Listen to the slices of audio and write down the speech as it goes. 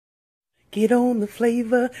Get on the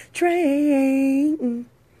flavor train.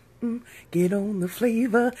 Get on the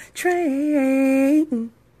flavor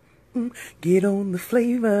train. Get on the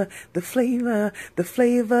flavor train.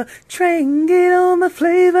 Get on the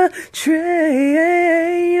flavor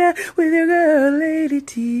train with your girl, Lady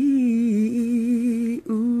T.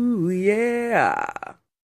 Ooh, yeah.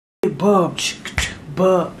 Big bub,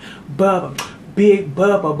 bub, big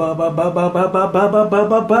bubba, bubba, bubba, bubba, bubba,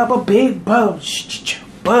 bubba, bubba, big bub,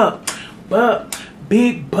 bub,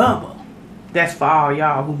 big bubba. That's for all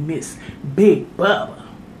y'all who miss Big Bubba.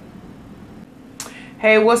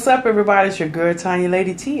 Hey, what's up, everybody? It's your girl, Tonya,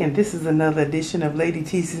 Lady T, and this is another edition of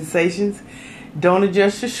LadyTSensations. Don't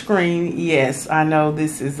adjust your screen. Yes, I know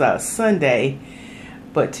this is Sunday,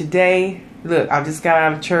 but today, look, I just got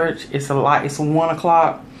out of church. It's 1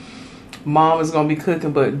 o'clock. Mom is going to be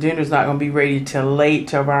cooking, but dinner's not going to be ready till late,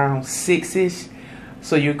 till around 6-ish.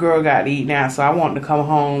 So your girl got to eat now. So I wanted to come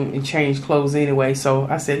home and change clothes anyway. So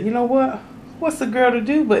I said, you know what? What's the girl to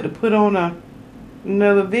do but to put on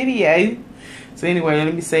another video? So anyway,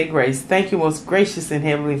 let me say grace. Thank you, most gracious and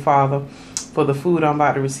heavenly Father, for the food I'm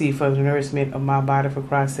about to receive for the nourishment of my body, for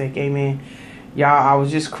Christ's sake. Amen. Y'all, I was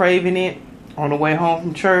just craving it on the way home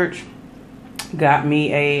from church. Got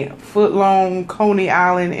me a Footlong Coney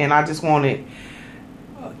Island, and I just wanted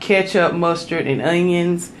ketchup, mustard, and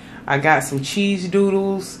onions. I got some cheese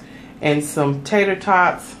doodles and some tater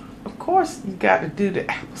tots. Of course, you got to do the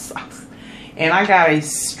applesauce. And I got a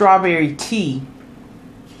strawberry tea.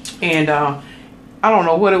 And I don't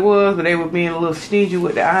know what it was, but they were being a little stingy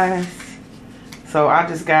with the ice. So I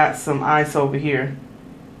just got some ice over here.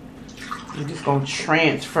 I'm just going to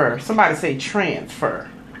transfer. Somebody say transfer.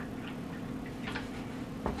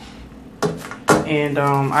 And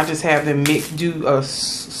I just have them do a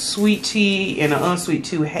sweet tea and an unsweet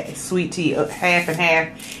tea, sweet tea, half and half.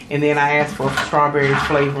 And then I asked for strawberry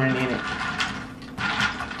flavoring in it.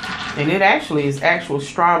 And it actually is actual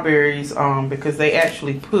strawberries because they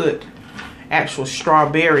actually put actual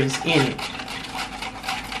strawberries in it.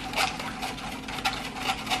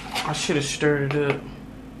 I should have stirred it up.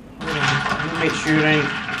 Hold on. Let me make sure it ain't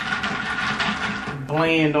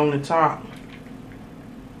bland on the top.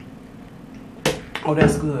 Oh,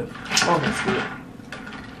 that's good. Oh, that's good.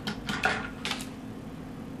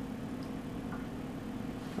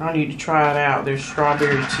 I need to try it out. There's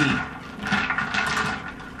strawberry tea.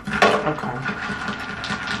 Okay.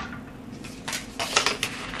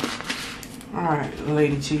 Alright,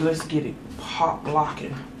 Lady T, let's get it pop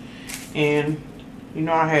locking. And you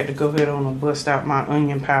know I had to go ahead on and bust out my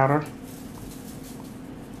onion powder.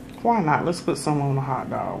 Why not? Let's put some on the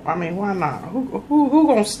hot dog. I mean, why not? Who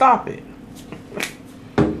gonna stop it?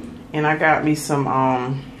 And I got me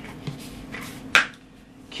some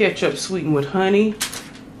ketchup sweetened with honey.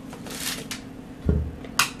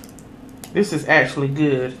 This is actually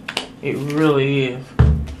good. It really is.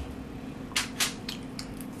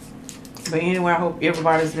 But anyway, I hope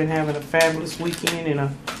everybody's been having a fabulous weekend and a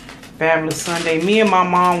fabulous Sunday. Me and my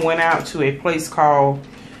mom went out to a place called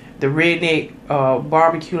the Redneck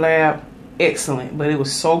Barbecue Lab. Excellent. But it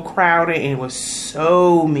was so crowded and it was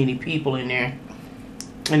so many people in there.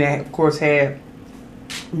 And they, of course, had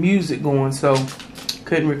music going, so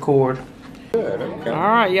couldn't record. Good, okay.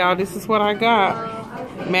 Alright, y'all, this is what I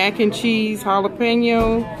got. Mac and cheese,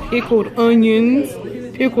 jalapeno, pickled onions,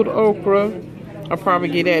 pickled okra. I'll probably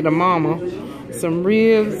get that to Mama. Some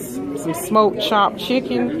ribs, some smoked chopped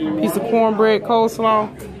chicken, piece of cornbread coleslaw.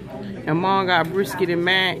 And Mom got brisket and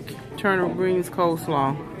mac, turnip greens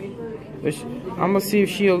coleslaw. But I'm going to see if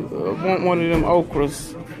she'll want one of them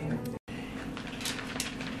okras.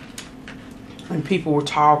 And people were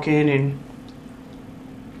talking and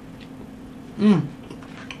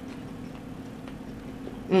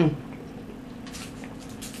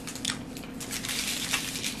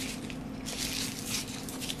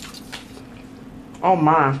oh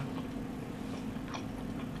my.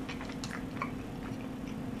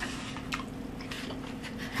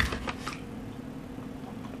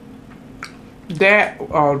 That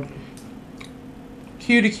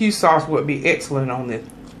Q2Q sauce would be excellent on this.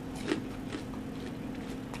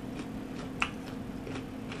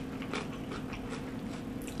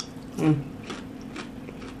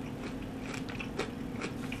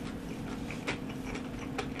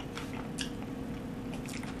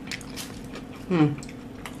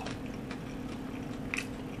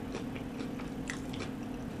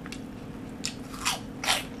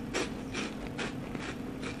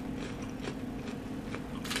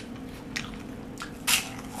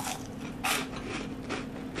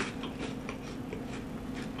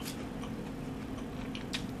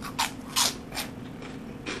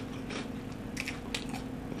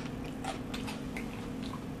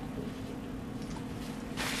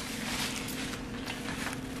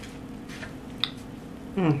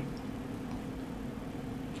 Mm.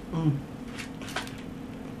 Mm.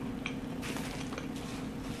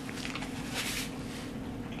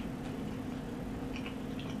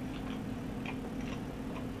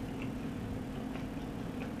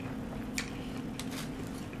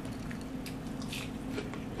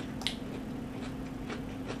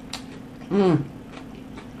 Mm.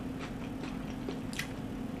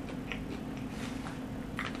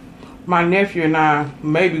 My nephew and I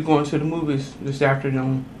may be going to the movies this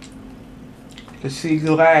afternoon to see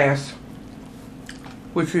Glass,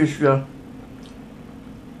 which is the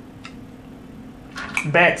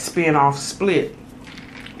back spin-off Split.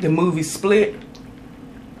 The movie Split.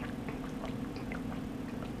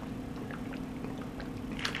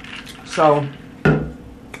 So, and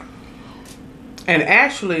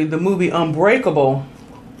actually the movie Unbreakable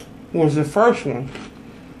was the first one.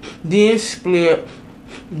 Then Split,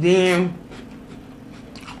 then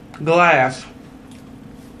Glass.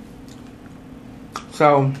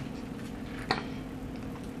 So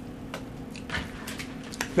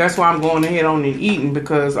that's why I'm going ahead on and eating,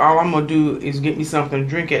 because all I'm gonna do is get me something to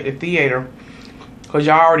drink at the theater, because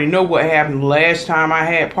y'all already know what happened last time I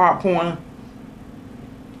had popcorn.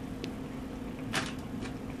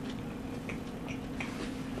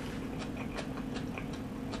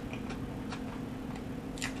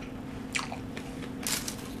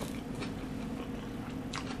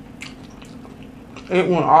 It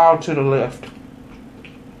went all to the left.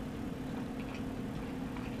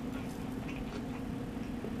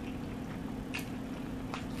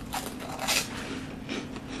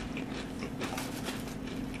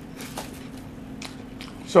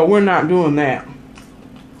 So we're not doing that.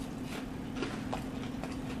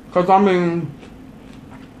 Because, I mean,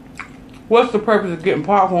 what's the purpose of getting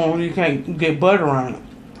popcorn when you can't get butter on it?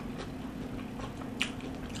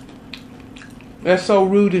 That's so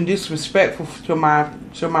rude and disrespectful to my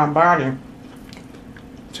body,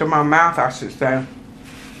 to my mouth, I should say.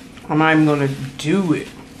 I'm not even gonna do it.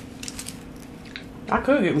 I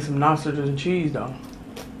could get me some sausage and cheese though,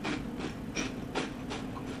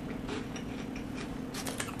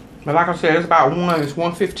 but like I said, it's about 1. It's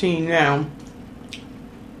 1:15 now.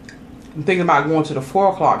 I'm thinking about going to the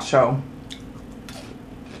 4 o'clock show,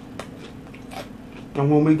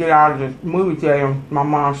 and when we get out of the movie theater, my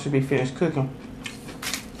mom should be finished cooking.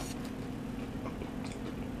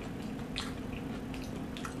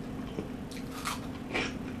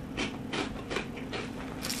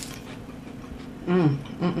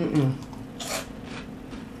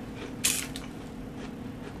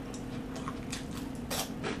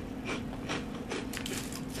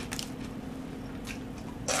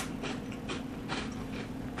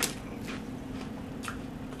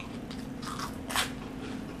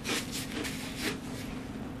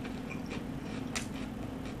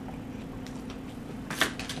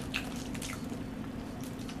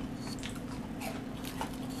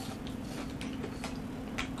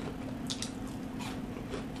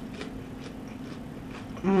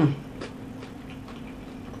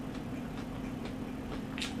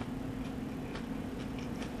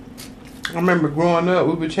 I remember growing up,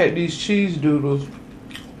 we would take these cheese doodles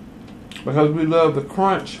because we love the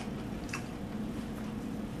crunch.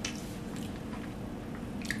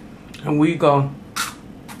 And we go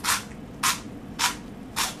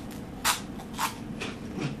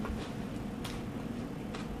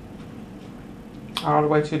all the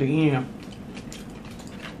way to the end.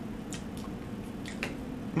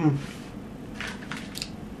 Mm.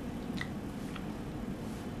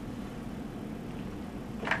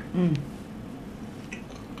 Mm.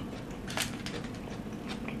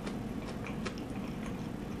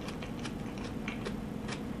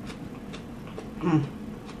 Mm.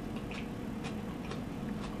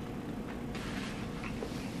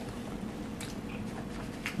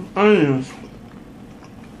 Onions.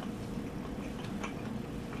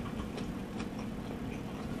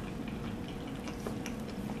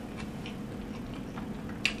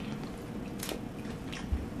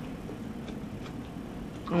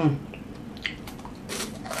 Mm.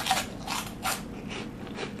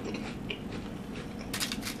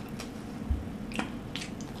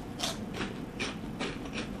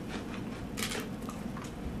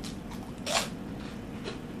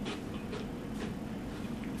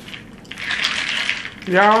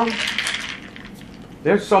 Y'all,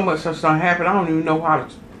 there's so much stuff done happened. I don't even know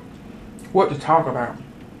what to talk about.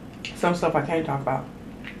 Some stuff I can't talk about.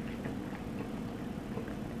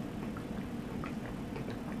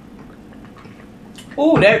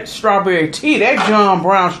 Ooh, that strawberry tea, that John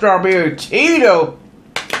Brown strawberry tea though.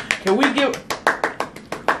 Can we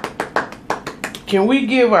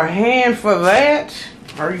give a hand for that?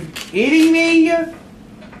 Are you kidding me?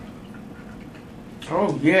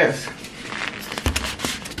 Oh, yes.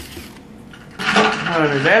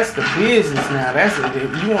 Honey, that's the business now. That's it.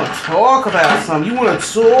 If you want to talk about something, you want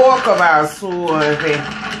to talk about something.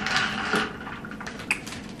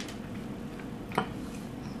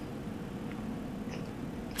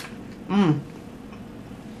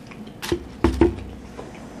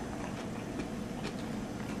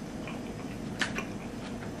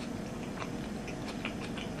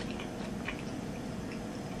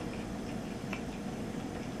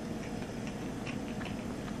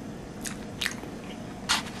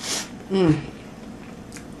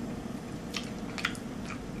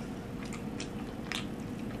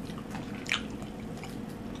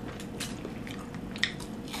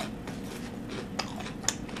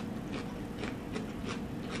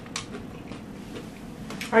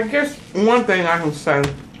 I guess one thing I can say,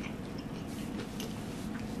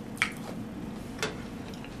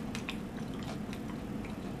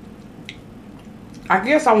 I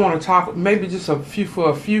guess I want to talk maybe just for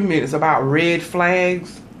a few minutes about red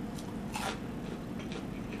flags.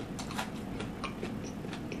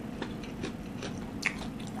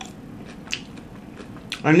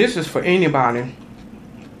 And this is for anybody.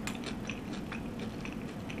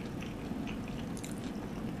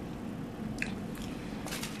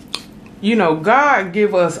 You know, God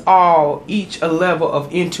give us all each a level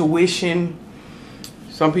of intuition.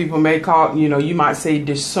 Some people may call, you know, you might say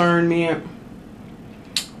discernment,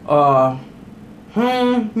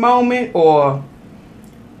 moment, or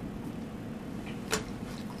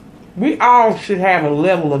we all should have a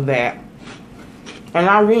level of that. And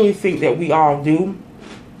I really think that we all do.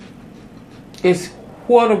 It's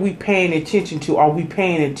what are we paying attention to? Are we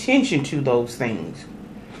paying attention to those things?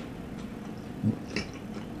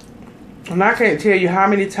 And I can't tell you how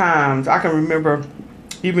many times I can remember,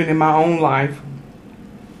 even in my own life,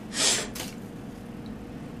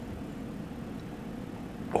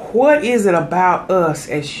 what is it about us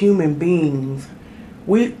as human beings?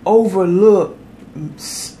 We overlook,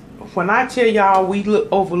 when I tell y'all we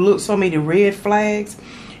overlook so many red flags,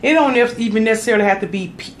 it don't even necessarily have to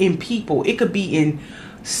be in people. It could be in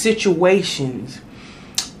situations.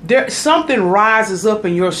 Something rises up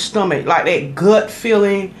in your stomach, like that gut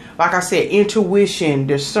feeling, like I said, intuition,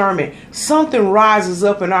 discernment. Something rises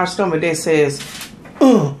up in our stomach that says,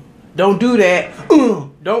 don't do that,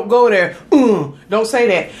 don't go there, don't say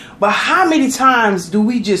that. But how many times do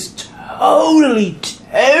we just totally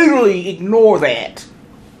ignore that?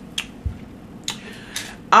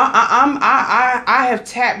 I have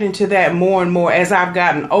tapped into that more and more as I've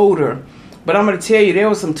gotten older. But I'm going to tell you, there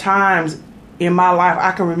were some times in my life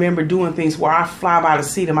I can remember doing things where I fly by the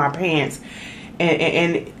seat of my pants.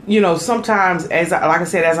 And you know, sometimes, like I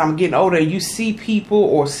said, as I'm getting older, you see people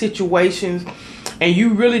or situations and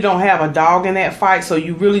you really don't have a dog in that fight. So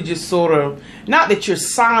you really just sort of, not that you're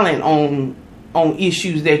silent on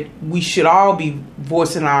issues that we should all be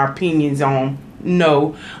voicing our opinions on.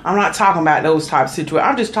 No, I'm not talking about those type of situations.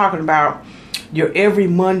 I'm just talking about your every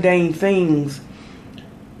mundane things.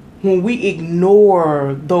 When we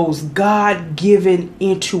ignore those God-given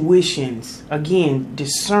intuitions, again,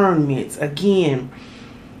 discernments, again,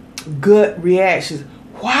 gut reactions.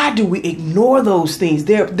 Why do we ignore those things?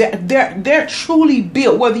 They're truly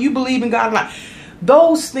built, whether you believe in God or not.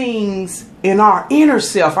 Those things in our inner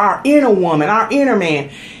self, our inner woman, our inner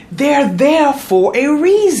man, they're there for a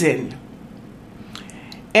reason.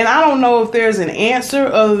 And I don't know if there's an answer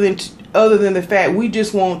other than the fact we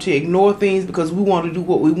just want to ignore things because we want to do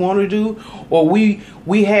what we want to do, or we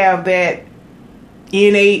have that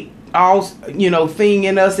innate thing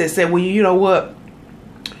in us that said, well, you know what,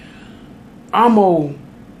 I'm gonna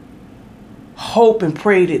hope and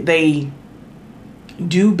pray that they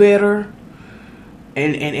do better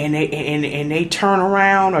and they turn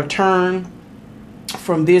around or turn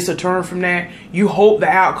from this or turn from that. You hope the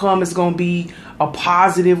outcome is gonna be a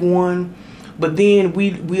positive one. But then we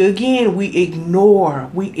ignore.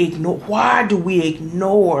 Why do we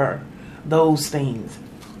ignore those things?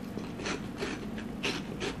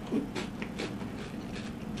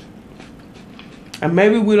 And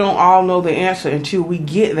maybe we don't all know the answer until we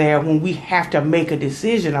get there, when we have to make a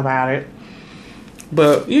decision about it.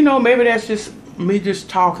 But, you know, maybe that's just me just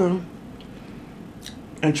talking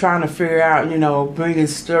and trying to figure out, you know, bringing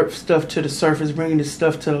stuff to the surface, bringing this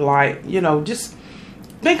stuff to the light, you know, just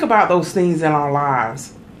think about those things in our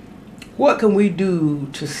lives. What can we do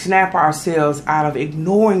to snap ourselves out of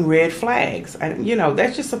ignoring red flags? And, you know,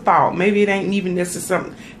 that's just a thought. Maybe it ain't even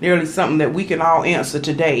necessarily something that we can all answer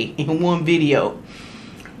today in one video.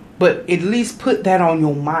 But at least put that on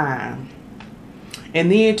your mind.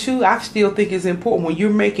 And then, too, I still think it's important when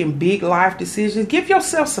you're making big life decisions, give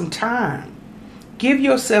yourself some time. give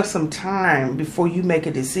yourself some time before you make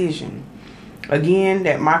a decision. Again,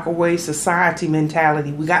 that microwave society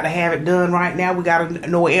mentality. We got to have it done right now. We got to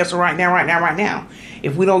know an answer right now, right now, right now.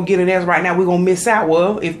 If we don't get an answer right now, we're going to miss out.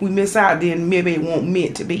 Well, if we miss out, then maybe it won't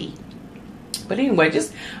meant to be. But anyway,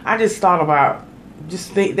 I just thought about,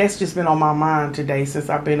 that's just been on my mind today since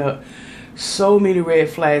I've been up. So many red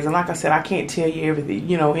flags. And like I said, I can't tell you everything.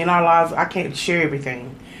 You know, in our lives, I can't share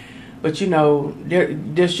everything. But, you know,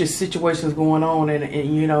 there's just situations going on.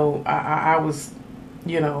 And you know, I was,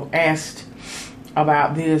 you know, asked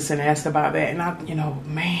about this and asked about that. And I, you know,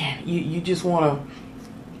 man, you just want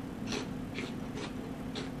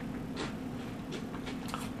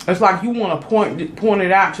to, it's like you want to point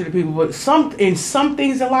it out to the people. But in some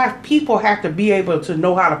things in life, people have to be able to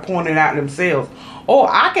know how to point it out themselves. Oh,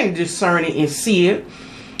 I can discern it and see it.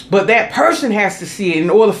 But that person has to see it in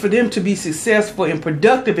order for them to be successful and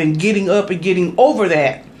productive and getting up and getting over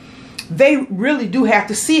that. They really do have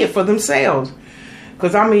to see it for themselves.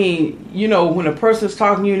 Because, I mean, you know, when a person's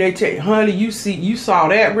talking to you and they tell you, honey, you saw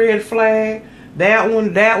that red flag, that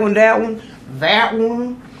one, that one, that one, that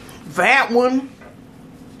one, that one,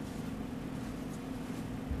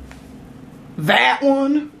 that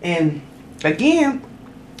one. And again,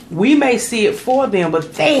 we may see it for them,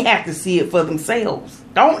 but they have to see it for themselves,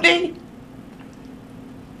 don't they?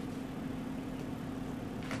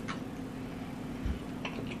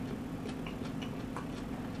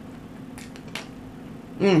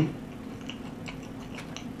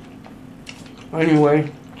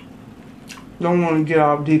 Anyway, don't want to get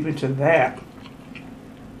all deep into that.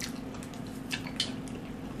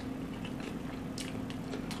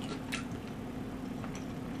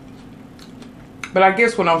 But I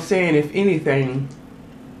guess what I'm saying, if anything,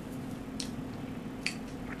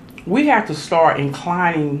 we have to start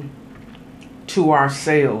inclining to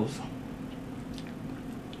ourselves.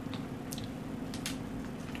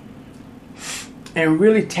 And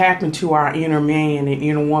really tap into our inner man and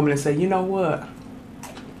inner woman and say, you know what?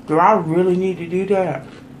 Do I really need to do that?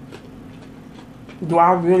 Do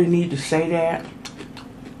I really need to say that?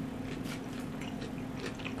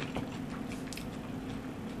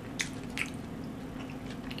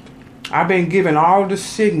 I've been given all the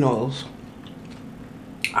signals.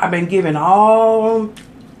 I've been given all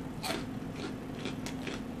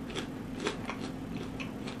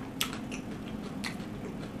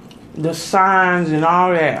the signs and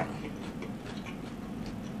all that.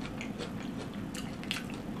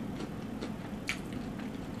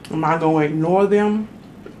 Am I going to ignore them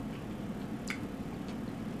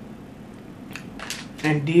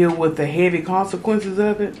and deal with the heavy consequences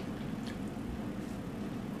of it?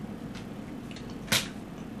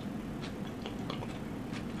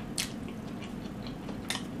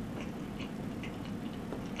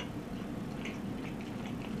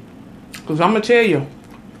 Because I'm going to tell you,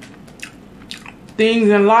 things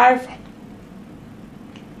in life,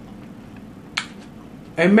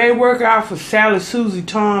 it may work out for Sally, Susie,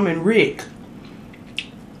 Tom, and Rick.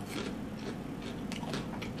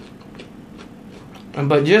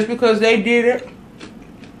 But just because they did it,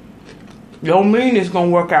 don't mean it's going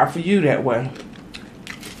to work out for you that way.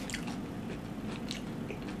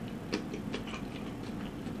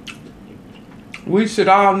 We should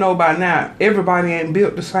all know by now, everybody ain't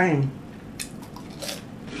built the same.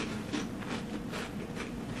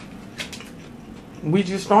 We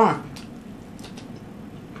just aren't.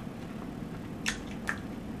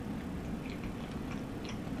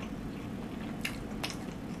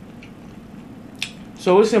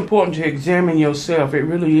 So it's important to examine yourself. It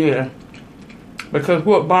really is. Because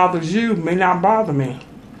what bothers you may not bother me.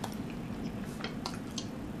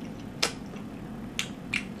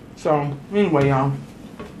 So, anyway, y'all.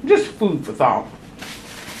 Just food for thought.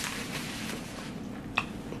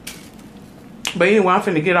 But anyway, I'm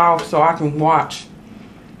finna get off so I can watch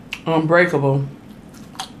Unbreakable.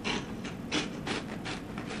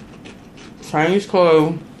 Change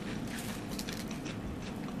clothes.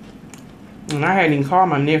 And I hadn't even called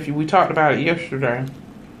my nephew. We talked about it yesterday.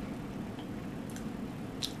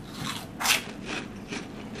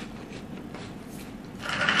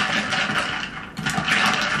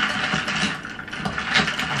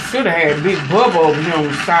 I should have had Big Bubba over here on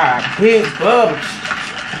the side. Big Bubba.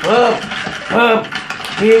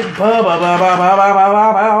 Big Bubba.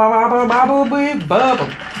 Big Bubba.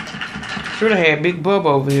 Should have had Big Bubba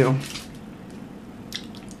over here.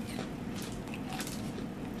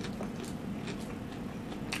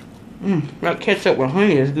 That ketchup with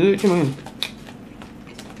honey is good to me.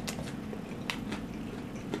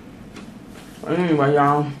 Anyway,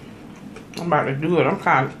 y'all, I'm about to do it.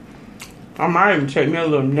 I might even take me a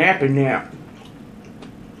little nappy nap.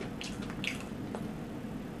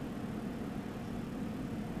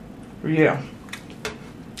 Yeah.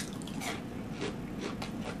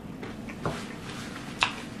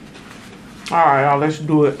 Alright, y'all, let's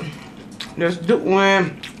do it. Let's do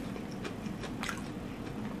one.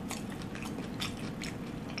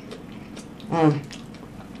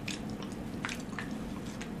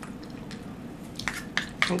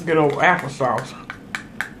 Get over applesauce.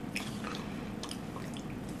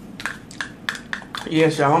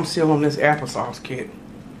 Yes, y'all, I'm still on this applesauce kick.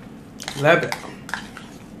 Love it.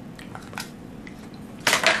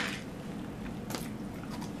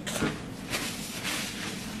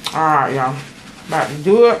 Alright, y'all. About to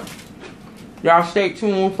do it. Y'all stay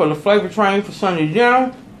tuned for the TheFlavaTrain for Sunday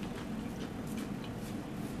dinner.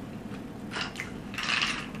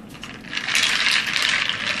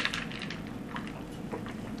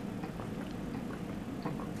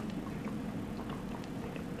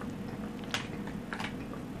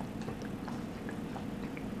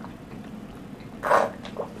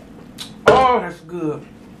 Oh, that's good.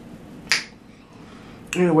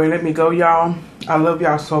 Anyway, let me go, y'all. I love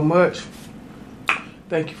y'all so much.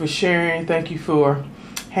 Thank you for sharing. Thank you for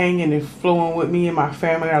hanging and flowing with me and my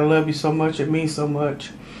family. I love you so much. It means so much.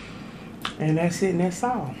 And that's it, and that's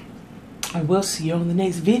all. I will see you on the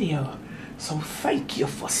next video. So thank you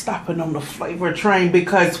for stopping on the TheFlavaTrain,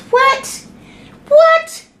 because what?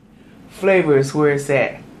 Flavor is where it's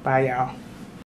at. Bye, y'all.